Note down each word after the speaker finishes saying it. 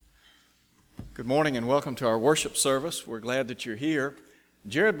Good morning and welcome to our worship service. We're glad that you're here.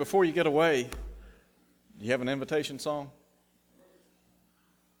 Jared, before you get away, do you have an invitation song?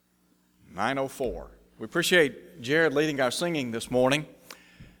 904. We appreciate Jared leading our singing this morning,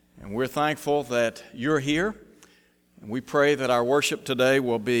 and we're thankful that you're here. And we pray that our worship today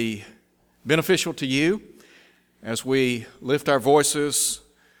will be beneficial to you as we lift our voices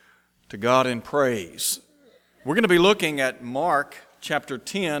to God in praise. We're going to be looking at Mark chapter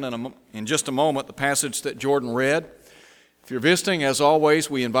 10 in just a moment, the passage that Jordan read. If you're visiting, as always,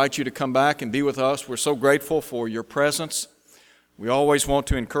 we invite you to come back and be with us. We're so grateful for your presence. We always want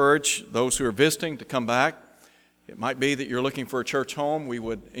to encourage those who are visiting to come back. It might be that you're looking for a church home. We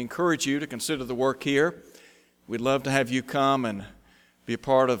would encourage you to consider the work here. We'd love to have you come and be a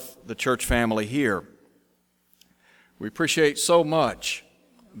part of the church family here. We appreciate so much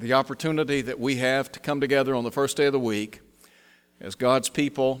the opportunity that we have to come together on the first day of the week as God's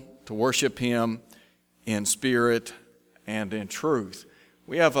people to worship Him in spirit and in truth.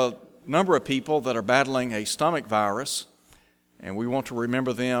 We have a number of people that are battling a stomach virus, and we want to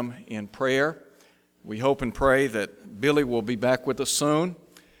remember them in prayer. We hope and pray that Billy will be back with us soon,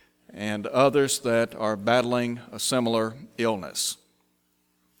 and others that are battling a similar illness.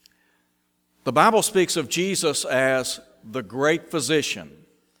 The Bible speaks of Jesus as the great physician.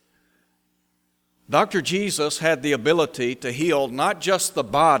 Dr. Jesus had the ability to heal not just the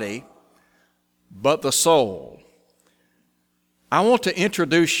body, but the soul. I want to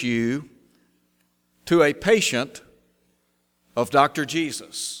introduce you to a patient of Dr.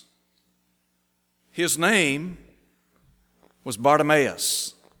 Jesus. His name was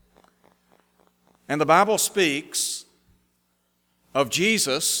Bartimaeus. And the Bible speaks of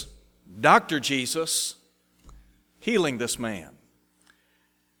Jesus, Dr. Jesus, healing this man.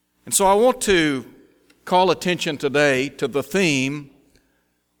 And so I want to call attention today to the theme,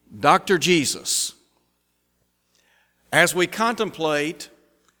 Dr. Jesus. As we contemplate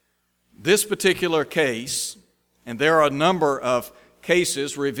this particular case, and there are a number of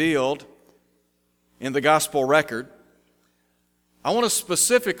cases revealed in the gospel record, I want us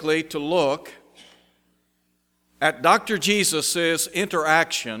specifically to look at Dr. Jesus'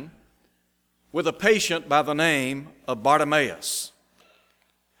 interaction with a patient by the name of Bartimaeus.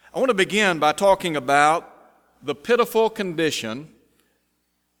 I want to begin by talking about the pitiful condition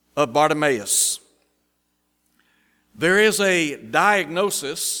of Bartimaeus. There is a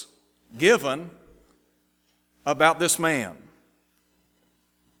diagnosis given about this man.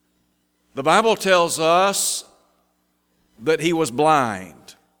 The Bible tells us that he was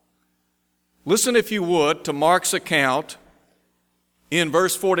blind. Listen, if you would, to Mark's account in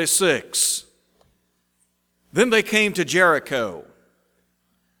verse 46. Then they came to Jericho.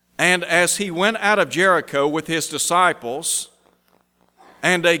 And as he went out of Jericho with his disciples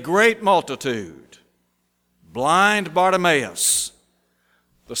and a great multitude, blind Bartimaeus,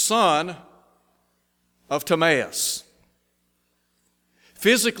 the son of Timaeus.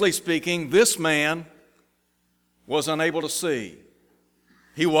 Physically speaking, this man was unable to see.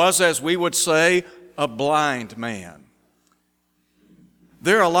 He was, as we would say, a blind man.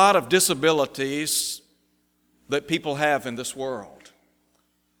 There are a lot of disabilities that people have in this world.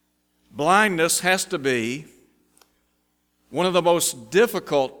 Blindness has to be one of the most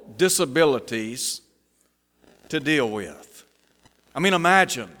difficult disabilities to deal with. I mean,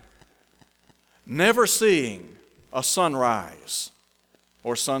 imagine never seeing a sunrise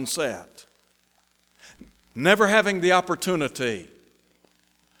or sunset, never having the opportunity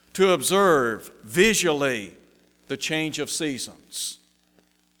to observe visually the change of seasons,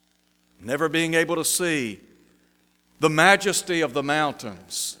 never being able to see the majesty of the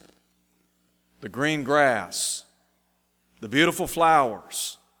mountains, the green grass, the beautiful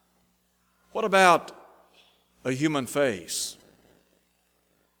flowers. What about a human face?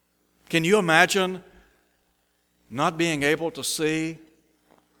 Can you imagine not being able to see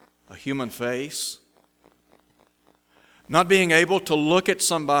a human face? Not being able to look at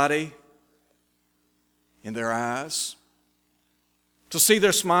somebody in their eyes, to see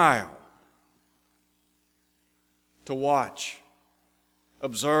their smile, to watch,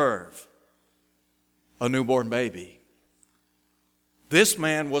 observe a newborn baby. This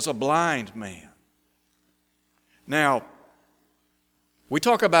man was a blind man. Now, we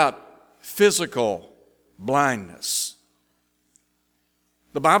talk about physical blindness.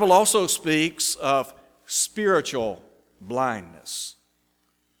 The Bible also speaks of spiritual blindness.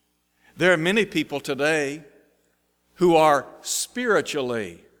 There are many people today who are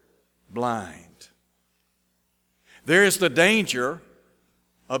spiritually blind. There is the danger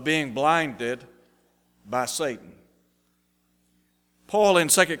of being blinded by Satan. Paul in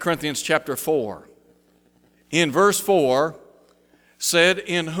 2 Corinthians chapter 4, in verse 4, said,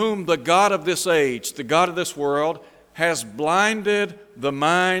 "In whom the God of this age, the God of this world, has blinded the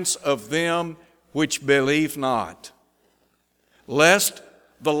minds of them which believe not, lest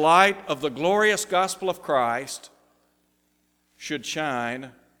the light of the glorious gospel of Christ should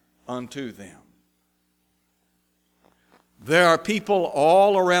shine unto them." There are people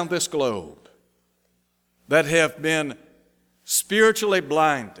all around this globe that have been spiritually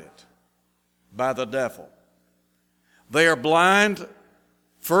blinded by the devil. They are blind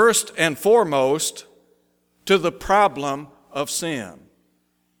first and foremost to the problem of sin.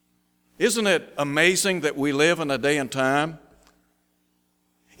 Isn't it amazing that we live in a day and time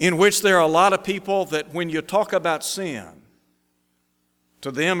in which there are a lot of people that when you talk about sin,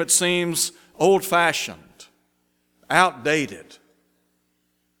 to them it seems old-fashioned, outdated.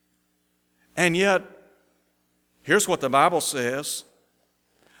 And yet, here's what the Bible says: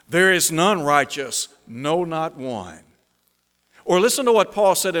 there is none righteous, no, not one. Or listen to what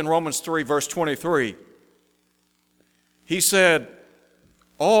Paul said in Romans 3, verse 23. He said,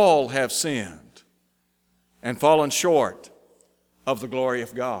 all have sinned and fallen short of the glory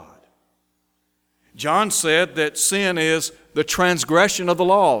of God. John said that sin is the transgression of the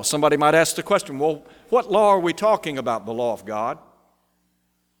law. Somebody might ask the question, well, what law are we talking about, the law of God?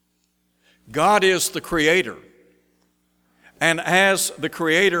 God is the Creator. And as the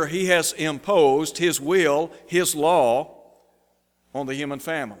Creator, He has imposed His will, His law on the human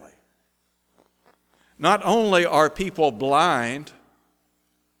family. Not only are people blind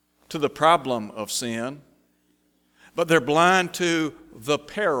to the problem of sin, but they're blind to the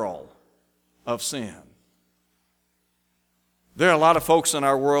peril of sin. There are a lot of folks in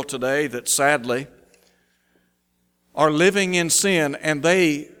our world today that sadly are living in sin, and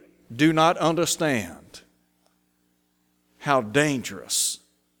they do not understand how dangerous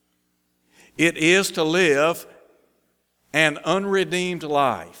it is to live an unredeemed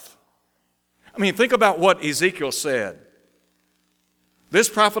life. I mean, think about what Ezekiel said. This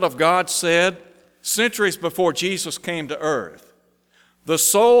prophet of God said, centuries before Jesus came to earth, "The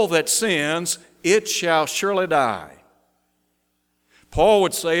soul that sins, it shall surely die." Paul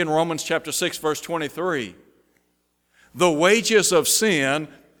would say in Romans chapter 6, verse 23, "The wages of sin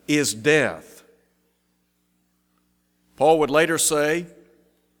is death." Paul would later say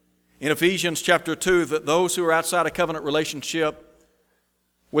in Ephesians chapter 2 that those who are outside a covenant relationship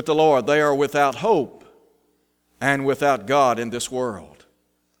with the Lord, they are without hope and without God in this world.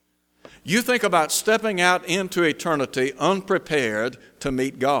 You think about stepping out into eternity unprepared to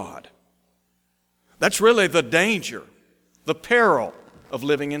meet God. That's really the danger, the peril of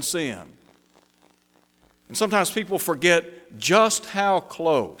living in sin. And sometimes people forget just how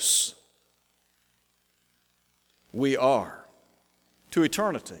close we are to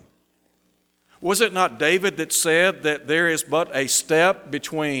eternity. Was it not David that said that there is but a step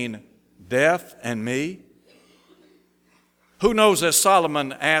between death and me? Who knows, as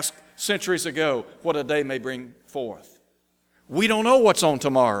Solomon asked centuries ago, what a day may bring forth? We don't know what's on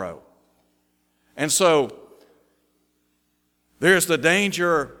tomorrow. And so there's the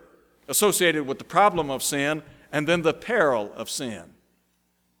danger associated with the problem of sin, and then the peril of sin.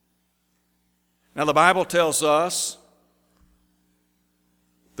 Now, the Bible tells us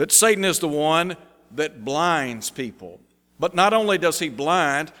that Satan is the one that blinds people. But not only does he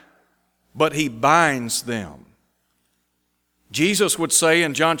blind, but he binds them. Jesus would say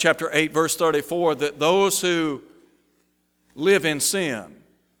in John chapter 8, verse 34, that those who live in sin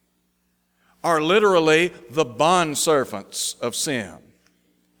are literally the bondservants of sin.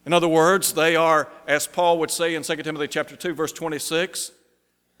 In other words, they are, as Paul would say in 2 Timothy chapter 2, verse 26,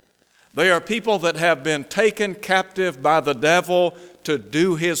 they are people that have been taken captive by the devil to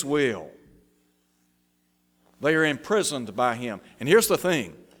do his will. They are imprisoned by him. And here's the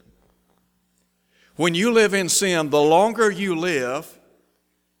thing. When you live in sin, the longer you live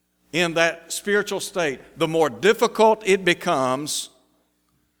in that spiritual state, the more difficult it becomes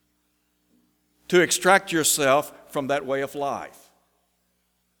to extract yourself from that way of life.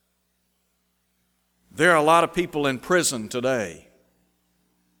 There are a lot of people in prison today.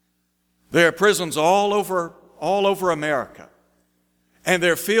 There are prisons all over America. And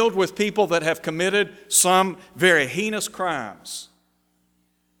they're filled with people that have committed some very heinous crimes.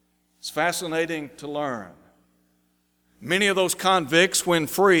 It's fascinating to learn. Many of those convicts, when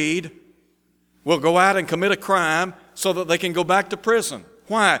freed, will go out and commit a crime so that they can go back to prison.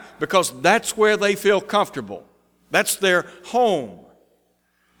 Why? Because that's where they feel comfortable. That's their home.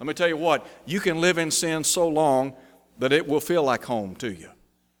 Let me tell you what, you can live in sin so long that it will feel like home to you.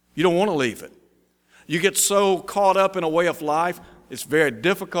 You don't want to leave it. You get so caught up in a way of life It's very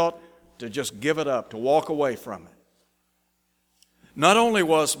difficult to just give it up, to walk away from it. Not only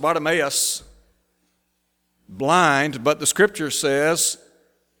was Bartimaeus blind, but the Scripture says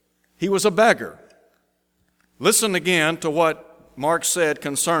he was a beggar. Listen again to what Mark said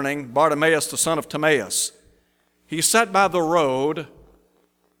concerning Bartimaeus, the son of Timaeus. He sat by the road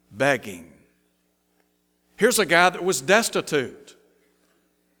begging. Here's a guy that was destitute.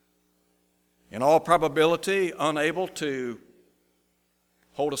 In all probability, unable to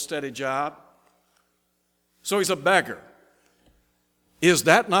hold a steady job. So he's a beggar. Is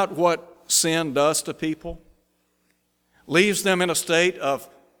that not what sin does to people? Leaves them in a state of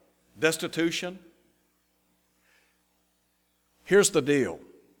destitution? Here's the deal.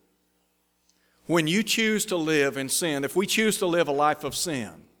 When you choose to live in sin, if we choose to live a life of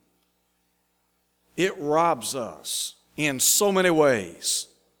sin, it robs us in so many ways.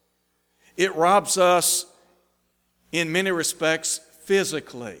 It robs us in many respects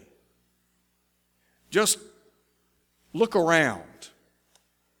physically. Just look around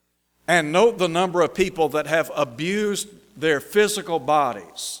and note the number of people that have abused their physical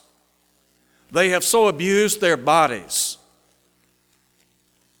bodies. They have so abused their bodies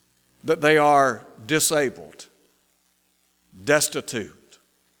that they are disabled, destitute.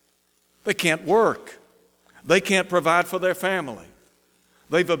 They can't work. They can't provide for their family.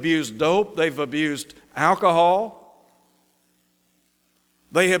 They've abused dope. They've abused alcohol.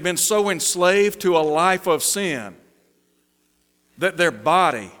 They have been so enslaved to a life of sin that their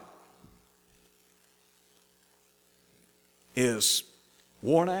body is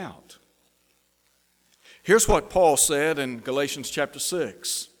worn out. Here's what Paul said in Galatians chapter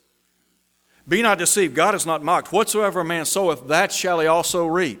 6. Be not deceived, God is not mocked. Whatsoever a man soweth, that shall he also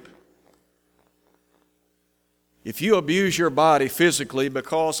reap. If you abuse your body physically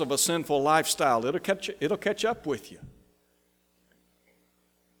because of a sinful lifestyle, it'll catch up with you.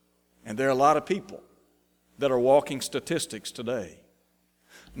 And there are a lot of people that are walking statistics today.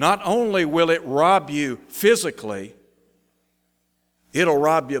 Not only will it rob you physically, it'll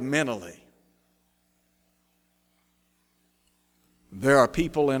rob you mentally. There are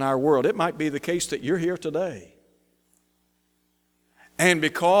people in our world, it might be the case that you're here today, and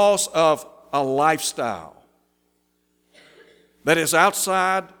because of a lifestyle that is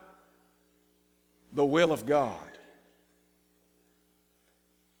outside the will of God,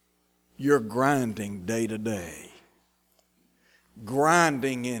 you're grinding day to day,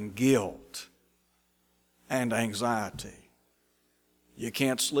 grinding in guilt and anxiety. You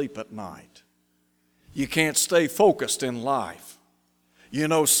can't sleep at night. You can't stay focused in life. You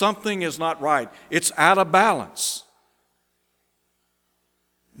know something is not right. It's out of balance.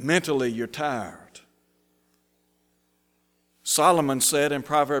 Mentally, you're tired. Solomon said in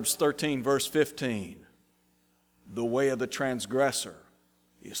Proverbs 13, verse 15, the way of the transgressor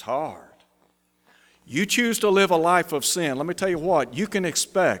is hard. You choose to live a life of sin, let me tell you what, you can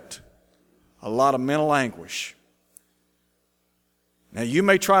expect a lot of mental anguish. Now, you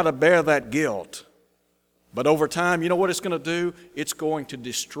may try to bear that guilt, but over time, you know what it's going to do? It's going to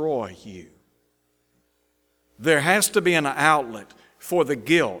destroy you. There has to be an outlet for the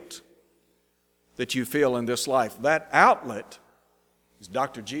guilt that you feel in this life. That outlet is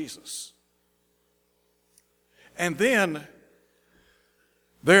Dr. Jesus. And then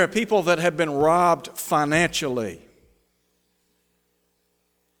there are people that have been robbed financially.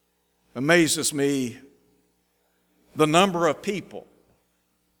 Amazes me the number of people,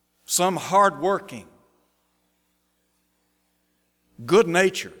 some hardworking,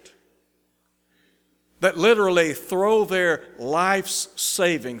 good-natured, that literally throw their life's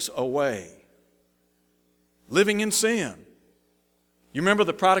savings away, living in sin. You remember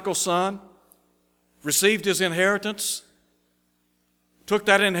the prodigal son? Received his inheritance, took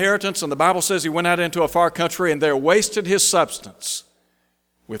that inheritance, and the Bible says he went out into a far country and there wasted his substance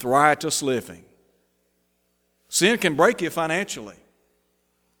with riotous living. Sin can break you financially.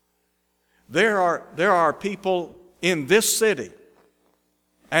 There are people in this city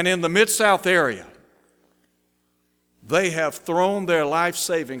and in the Mid-South area, they have thrown their life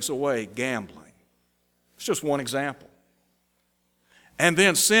savings away gambling. It's just one example. And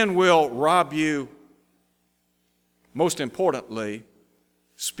then sin will rob you, most importantly,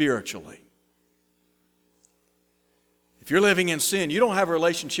 spiritually. If you're living in sin, you don't have a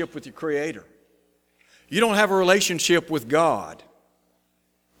relationship with your Creator. You don't have a relationship with God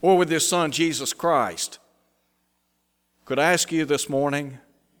or with His Son, Jesus Christ. Could I ask you this morning,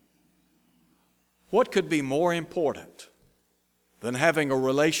 what could be more important than having a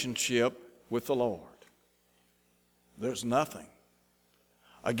relationship with the Lord? There's nothing.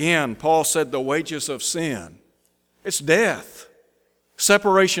 Again, Paul said the wages of sin, it's death.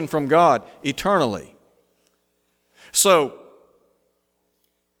 separation from God eternally. So,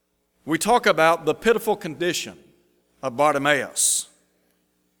 we talk about the pitiful condition of Bartimaeus.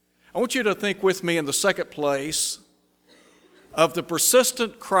 I want you to think with me in the second place of the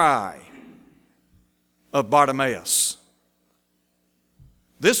persistent cry of Bartimaeus.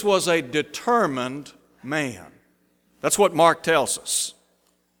 This was a determined man. That's what Mark tells us.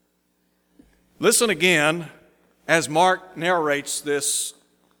 Listen again as Mark narrates this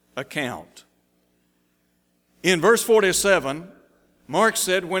account. In verse 47, Mark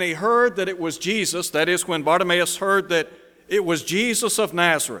said, when he heard that it was Jesus, that is, when Bartimaeus heard that it was Jesus of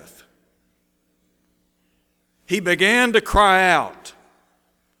Nazareth, he began to cry out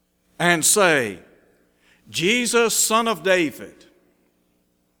and say, Jesus, Son of David.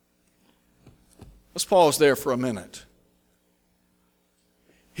 Let's pause there for a minute.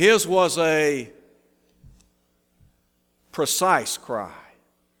 His was a precise cry.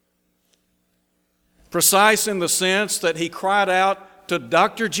 Precise in the sense that he cried out to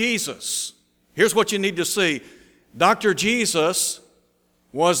Dr. Jesus. Here's what you need to see. Dr. Jesus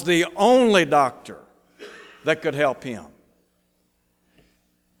was the only doctor that could help him.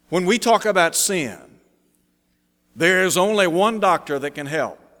 When we talk about sin, there is only one doctor that can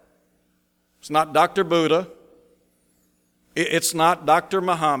help. It's not Dr. Buddha. It's not Dr.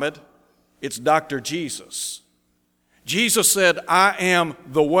 Muhammad. It's Dr. Jesus. Jesus said, I am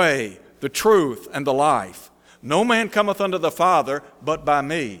the way, the truth, and the life. No man cometh unto the Father but by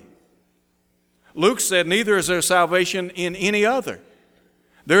me. Luke said, neither is there salvation in any other.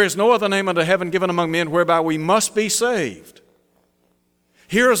 There is no other name under heaven given among men whereby we must be saved.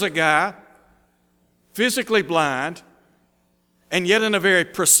 Here is a guy, physically blind, and yet in a very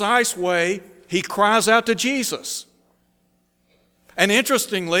precise way, he cries out to Jesus. And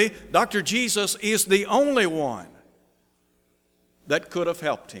interestingly, Dr. Jesus is the only one that could have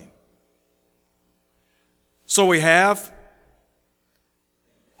helped him. So we have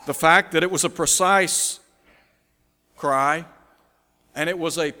the fact that it was a precise cry and it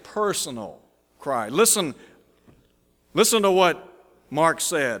was a personal cry. Listen to what Mark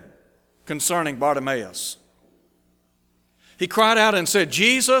said concerning Bartimaeus. He cried out and said,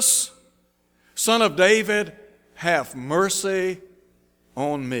 Jesus, Son of David, have mercy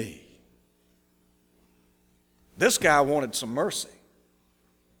on me. This guy wanted some mercy.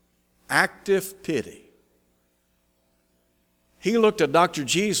 Active pity. He looked at Dr.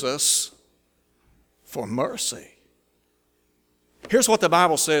 Jesus for mercy. Here's what the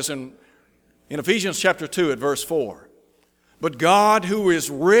Bible says in Ephesians chapter 2 at verse 4. But God, who is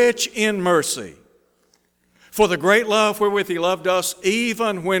rich in mercy, for the great love wherewith he loved us,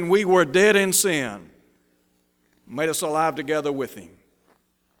 even when we were dead in sin, made us alive together with him.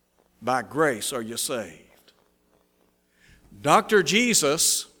 By grace are you saved. Dr.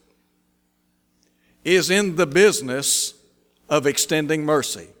 Jesus is in the business of extending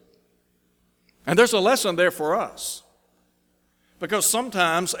mercy. And there's a lesson there for us. Because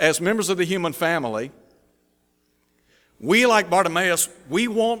sometimes, as members of the human family, we, like Bartimaeus, we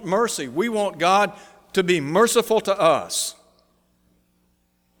want mercy. We want God to be merciful to us.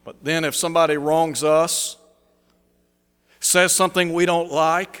 But then if somebody wrongs us, says something we don't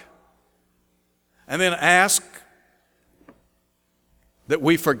like, and then ask that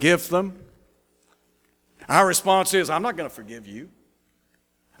we forgive them, our response is, I'm not going to forgive you.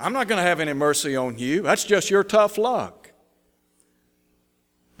 I'm not going to have any mercy on you. That's just your tough luck.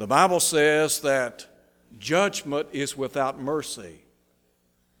 The Bible says that judgment is without mercy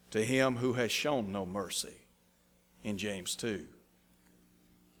to him who has shown no mercy in James 2.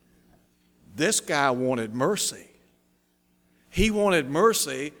 This guy wanted mercy. He wanted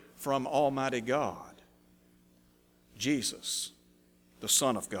mercy from Almighty God, Jesus, the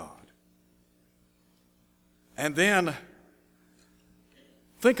Son of God. And then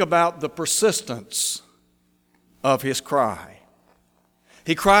think about the persistence of his cry.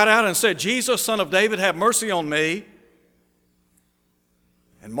 He cried out and said, Jesus, Son of David, have mercy on me.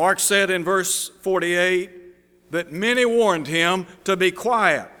 And Mark said in verse 48 that many warned him to be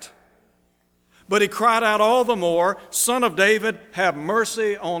quiet. But he cried out all the more, Son of David, have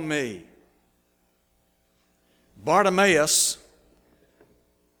mercy on me. Bartimaeus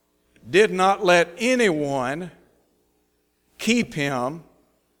did not let anyone keep him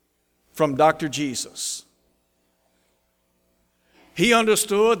from Dr. Jesus. He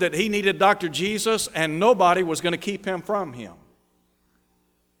understood that he needed Dr. Jesus and nobody was going to keep him from him.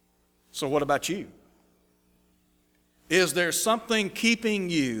 So what about you? Is there something keeping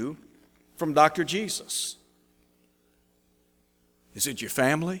you from Dr. Jesus? Is it your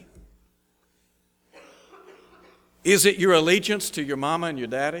family? Is it your allegiance to your mama and your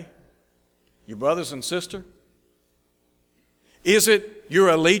daddy, your brothers and sister? Is it your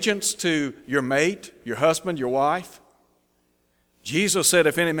allegiance to your mate, your husband, your wife? Jesus said,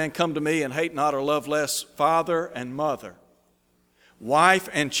 if any man come to me and hate not or love less father and mother, wife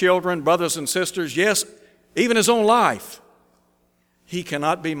and children, brothers and sisters, yes, even his own life, he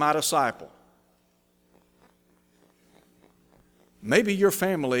cannot be my disciple. Maybe your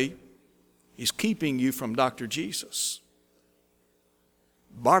family is keeping you from Dr. Jesus.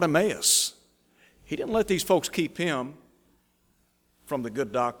 Bartimaeus, he didn't let these folks keep him from the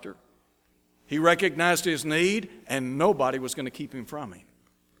good doctor. He recognized his need, and nobody was going to keep him from him.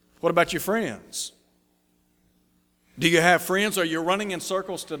 What about your friends? Do you have friends? Are you running in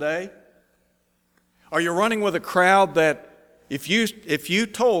circles today? Are you running with a crowd that if you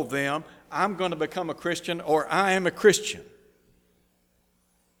told them, I'm going to become a Christian or I am a Christian,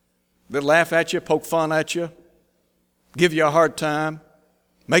 they'll laugh at you, poke fun at you, give you a hard time,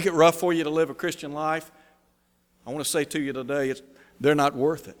 make it rough for you to live a Christian life? I want to say to you today, they're not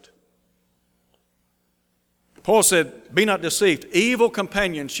worth it. Paul said, be not deceived. Evil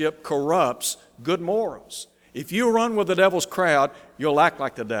companionship corrupts good morals. If you run with the devil's crowd, you'll act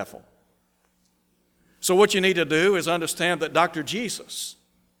like the devil. So what you need to do is understand that Dr. Jesus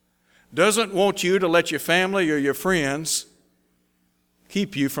doesn't want you to let your family or your friends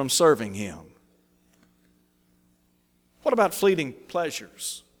keep you from serving him. What about fleeting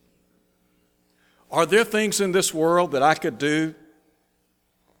pleasures? Are there things in this world that I could do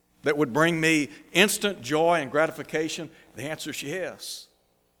that would bring me instant joy and gratification? The answer is yes.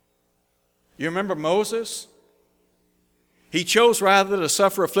 You remember Moses? He chose rather to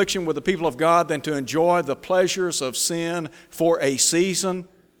suffer affliction with the people of God than to enjoy the pleasures of sin for a season.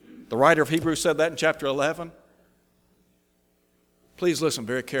 The writer of Hebrews said that in chapter 11. Please listen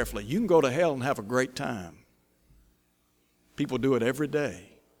very carefully. You can go to hell and have a great time. People do it every day.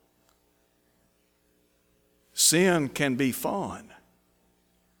 Sin can be fun,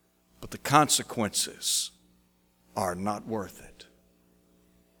 but the consequences are not worth it.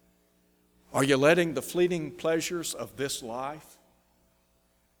 Are you letting the fleeting pleasures of this life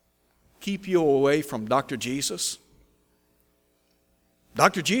keep you away from Dr. Jesus?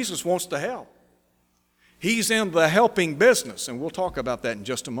 Dr. Jesus wants to help. He's in the helping business, and we'll talk about that in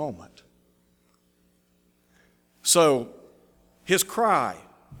just a moment. So, his cry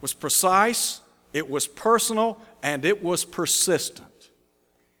was precise, it was personal, and it was persistent.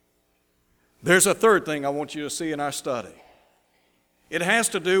 There's a third thing I want you to see in our study. It has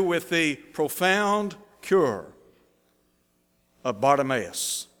to do with the profound cure of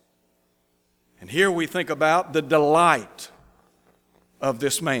Bartimaeus. And here we think about the delight of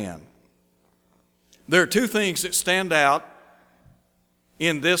this man. There are two things that stand out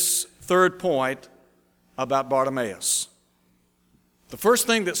in this third point about Bartimaeus. The first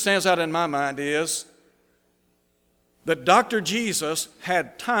thing that stands out in my mind is that Dr. Jesus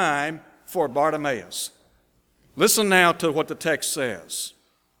had time for Bartimaeus. Listen now to what the text says.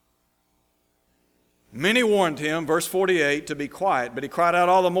 Many warned him, verse 48, to be quiet, but he cried out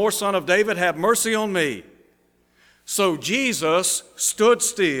all the more, Son of David, have mercy on me. So Jesus stood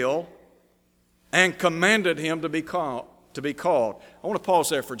still and commanded him to be called. I want to pause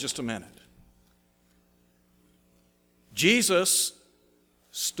there for just a minute. Jesus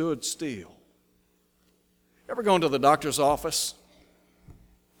stood still. Ever gone to the doctor's office?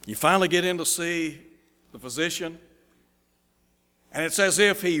 You finally get in to see the physician, and it's as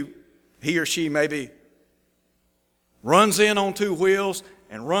if he or she maybe runs in on two wheels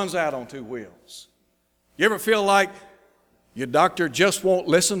and runs out on two wheels. You ever feel like your doctor just won't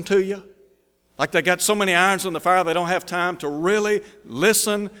listen to you? Like they got so many irons in the fire they don't have time to really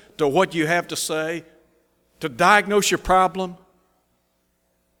listen to what you have to say, to diagnose your problem?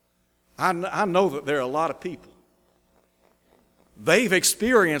 I know that there are a lot of people. They've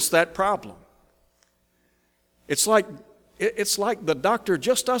experienced that problem. It's like the doctor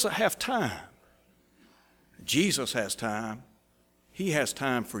just doesn't have time. Jesus has time. He has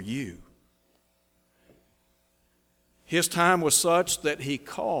time for you. His time was such that he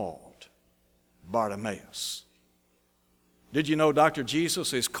called Bartimaeus. Did you know Dr.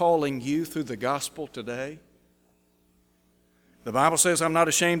 Jesus is calling you through the gospel today? The Bible says, I'm not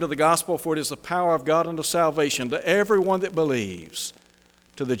ashamed of the gospel, for it is the power of God unto salvation to everyone that believes,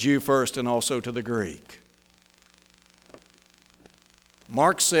 to the Jew first and also to the Greek.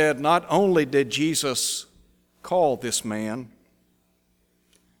 Mark said not only did Jesus call this man,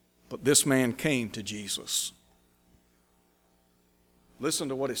 but this man came to Jesus. Listen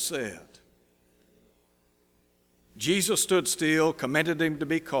to what it said. Jesus stood still, commanded him to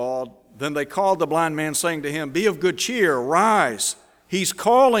be called. Then they called the blind man, saying to him, "Be of good cheer, rise, he's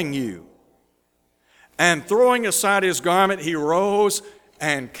calling you." And throwing aside his garment, he rose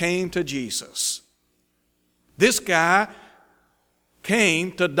and came to Jesus. This guy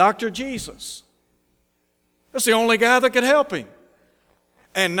came to Dr. Jesus. That's the only guy that could help him.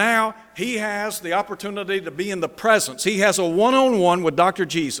 And now he has the opportunity to be in the presence. He has a one-on-one with Dr.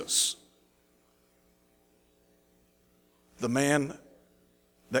 Jesus, the man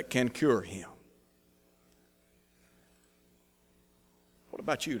that can cure him. What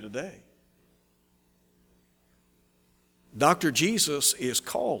about you today? Dr. Jesus is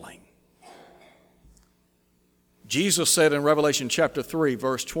calling. Jesus said in Revelation chapter 3,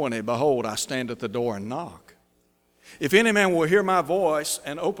 verse 20, "Behold, I stand at the door and knock. If any man will hear my voice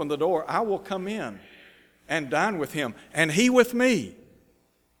and open the door, I will come in and dine with him, and he with me."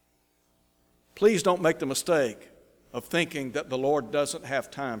 Please don't make the mistake of thinking that the Lord doesn't have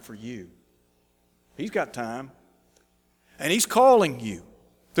time for you. He's got time. And He's calling you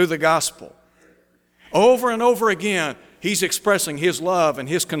through the gospel. Over and over again, He's expressing His love and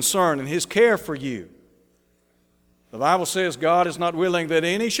His concern and His care for you. The Bible says God is not willing that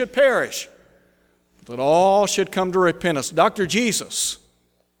any should perish, but that all should come to repentance. Dr. Jesus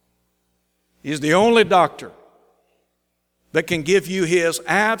is the only doctor that can give you His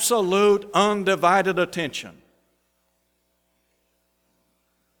absolute, undivided attention.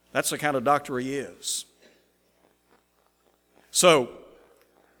 That's the kind of doctor He is. So,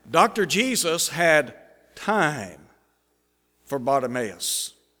 Dr. Jesus had time for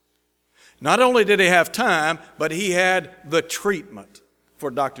Bartimaeus. Not only did he have time, but he had the treatment for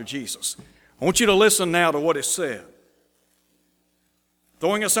Dr. Jesus. I want you to listen now to what it said.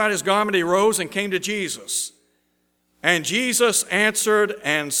 Throwing aside his garment, he rose and came to Jesus. And Jesus answered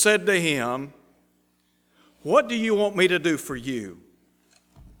and said to him, "What do you want me to do for you?"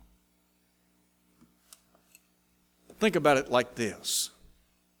 Think about it like this.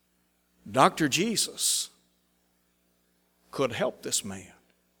 Dr. Jesus could help this man.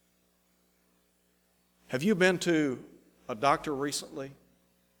 Have you been to a doctor recently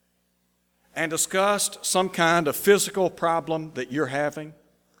and discussed some kind of physical problem that you're having?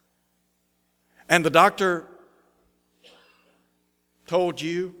 And the doctor told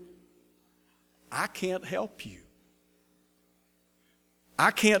you, "I can't help you.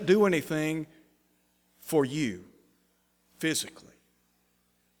 I can't do anything for you physically."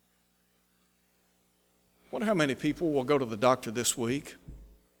 I wonder how many people will go to the doctor this week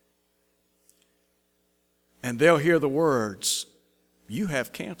and they'll hear the words, "You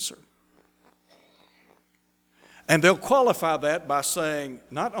have cancer." And they'll qualify that by saying,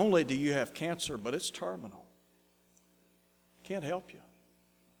 "Not only do you have cancer, but it's terminal. Can't help you.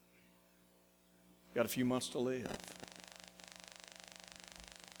 Got a few months to live."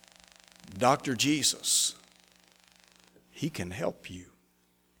 Dr. Jesus, He can help you.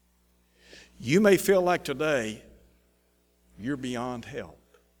 You may feel like today you're beyond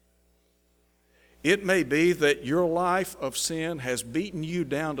help. It may be that your life of sin has beaten you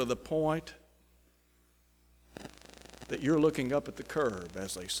down to the point that you're looking up at the curb,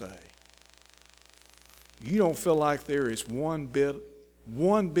 as they say. You don't feel like there is one bit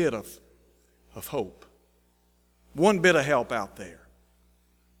of hope, one bit of help out there.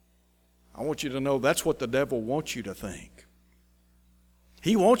 I want you to know that's what the devil wants you to think.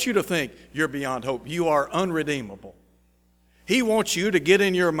 He wants you to think you're beyond hope. You are unredeemable. He wants you to get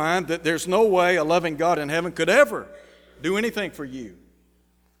in your mind that there's no way a loving God in heaven could ever do anything for you.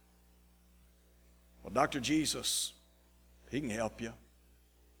 Well, Dr. Jesus, He can help you.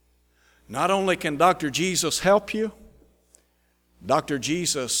 Not only can Dr. Jesus help you, Dr.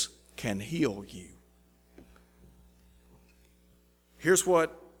 Jesus can heal you. Here's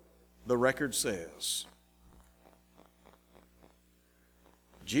what the record says.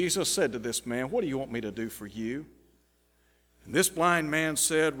 Jesus said to this man, "What do you want me to do for you?" And this blind man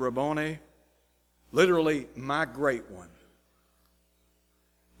said, "Rabboni," literally, "my great one,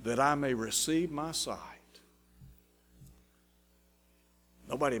 that I may receive my sight."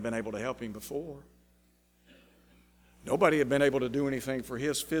 Nobody had been able to help him before. Nobody had been able to do anything for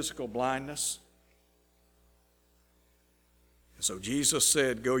his physical blindness. And so Jesus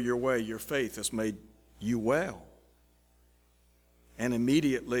said, "Go your way, your faith has made you well." And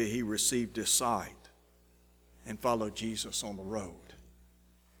immediately he received his sight and followed Jesus on the road.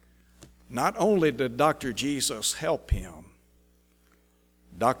 Not only did Dr. Jesus help him,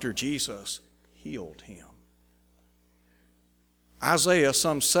 Dr. Jesus healed him. Isaiah,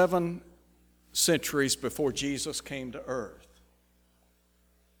 some 7 centuries before Jesus came to earth,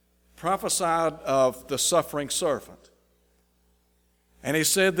 prophesied of the suffering servant And he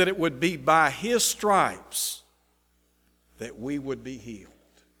said that it would be by his stripes that we would be healed.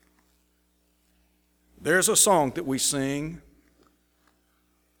 There's a song that we sing.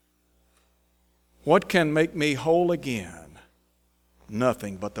 What can make me whole again?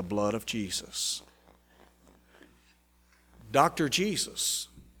 Nothing but the blood of Jesus. Dr. Jesus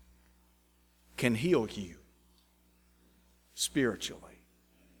can heal you spiritually.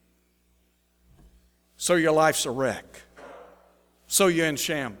 So your life's a wreck. So you're in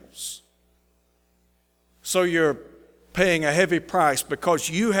shambles. So you're paying a heavy price because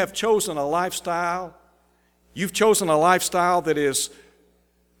you have chosen a lifestyle. You've chosen a lifestyle that is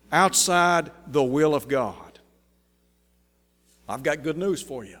outside the will of God. I've got good news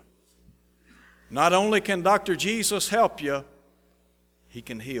for you. Not only can Dr. Jesus help you, he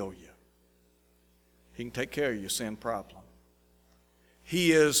can heal you. He can take care of your sin problem.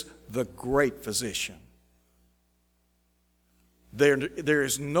 He is the great physician. There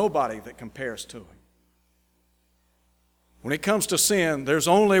is nobody that compares to him. When it comes to sin, there's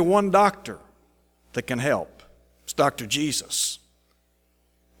only one doctor that can help. It's Dr. Jesus.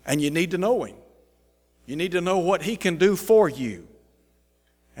 And you need to know him. You need to know what he can do for you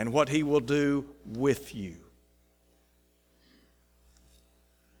and what he will do with you.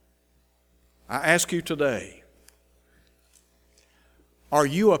 I ask you today, are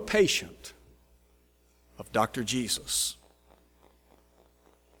you a patient of Dr. Jesus?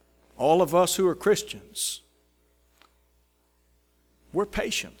 All of us who are Christians, we're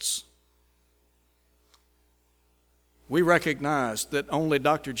patients. We recognize that only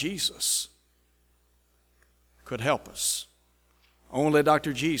Dr. Jesus could help us. Only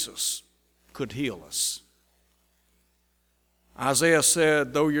Dr. Jesus could heal us. Isaiah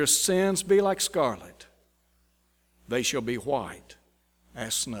said, though your sins be like scarlet, they shall be white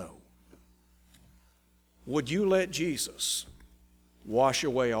as snow. Would you let Jesus wash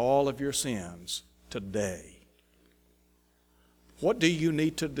away all of your sins today? What do you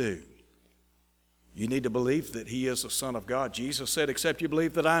need to do? You need to believe that he is the Son of God. Jesus said, except you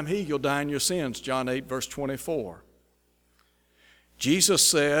believe that I am he, you'll die in your sins. John 8, verse 24. Jesus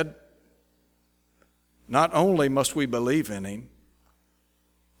said, not only must we believe in him,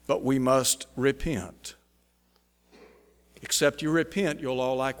 but we must repent. Except you repent, you'll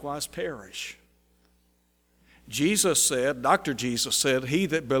all likewise perish. Jesus said, Dr. Jesus said, he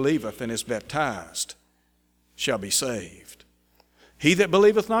that believeth and is baptized shall be saved. He that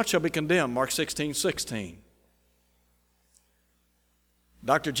believeth not shall be condemned, Mark 16:16.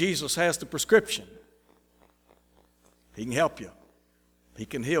 Dr. Jesus has the prescription. He can help you. He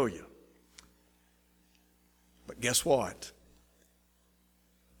can heal you. But guess what?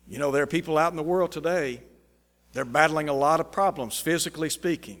 You know, there are people out in the world today, they're battling a lot of problems, physically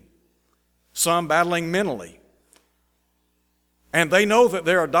speaking. Some battling mentally. And they know that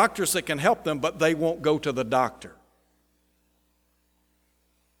there are doctors that can help them, but they won't go to the doctor.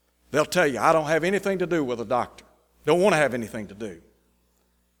 They'll tell you, I don't have anything to do with a doctor. Don't want to have anything to do.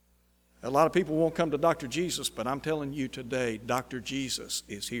 A lot of people won't come to Dr. Jesus, but I'm telling you today, Dr. Jesus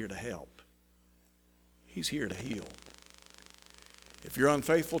is here to help. He's here to heal. If you're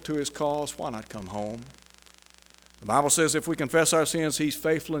unfaithful to his cause, why not come home? The Bible says if we confess our sins, he's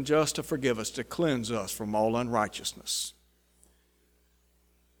faithful and just to forgive us, to cleanse us from all unrighteousness.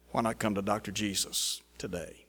 Why not come to Dr. Jesus today?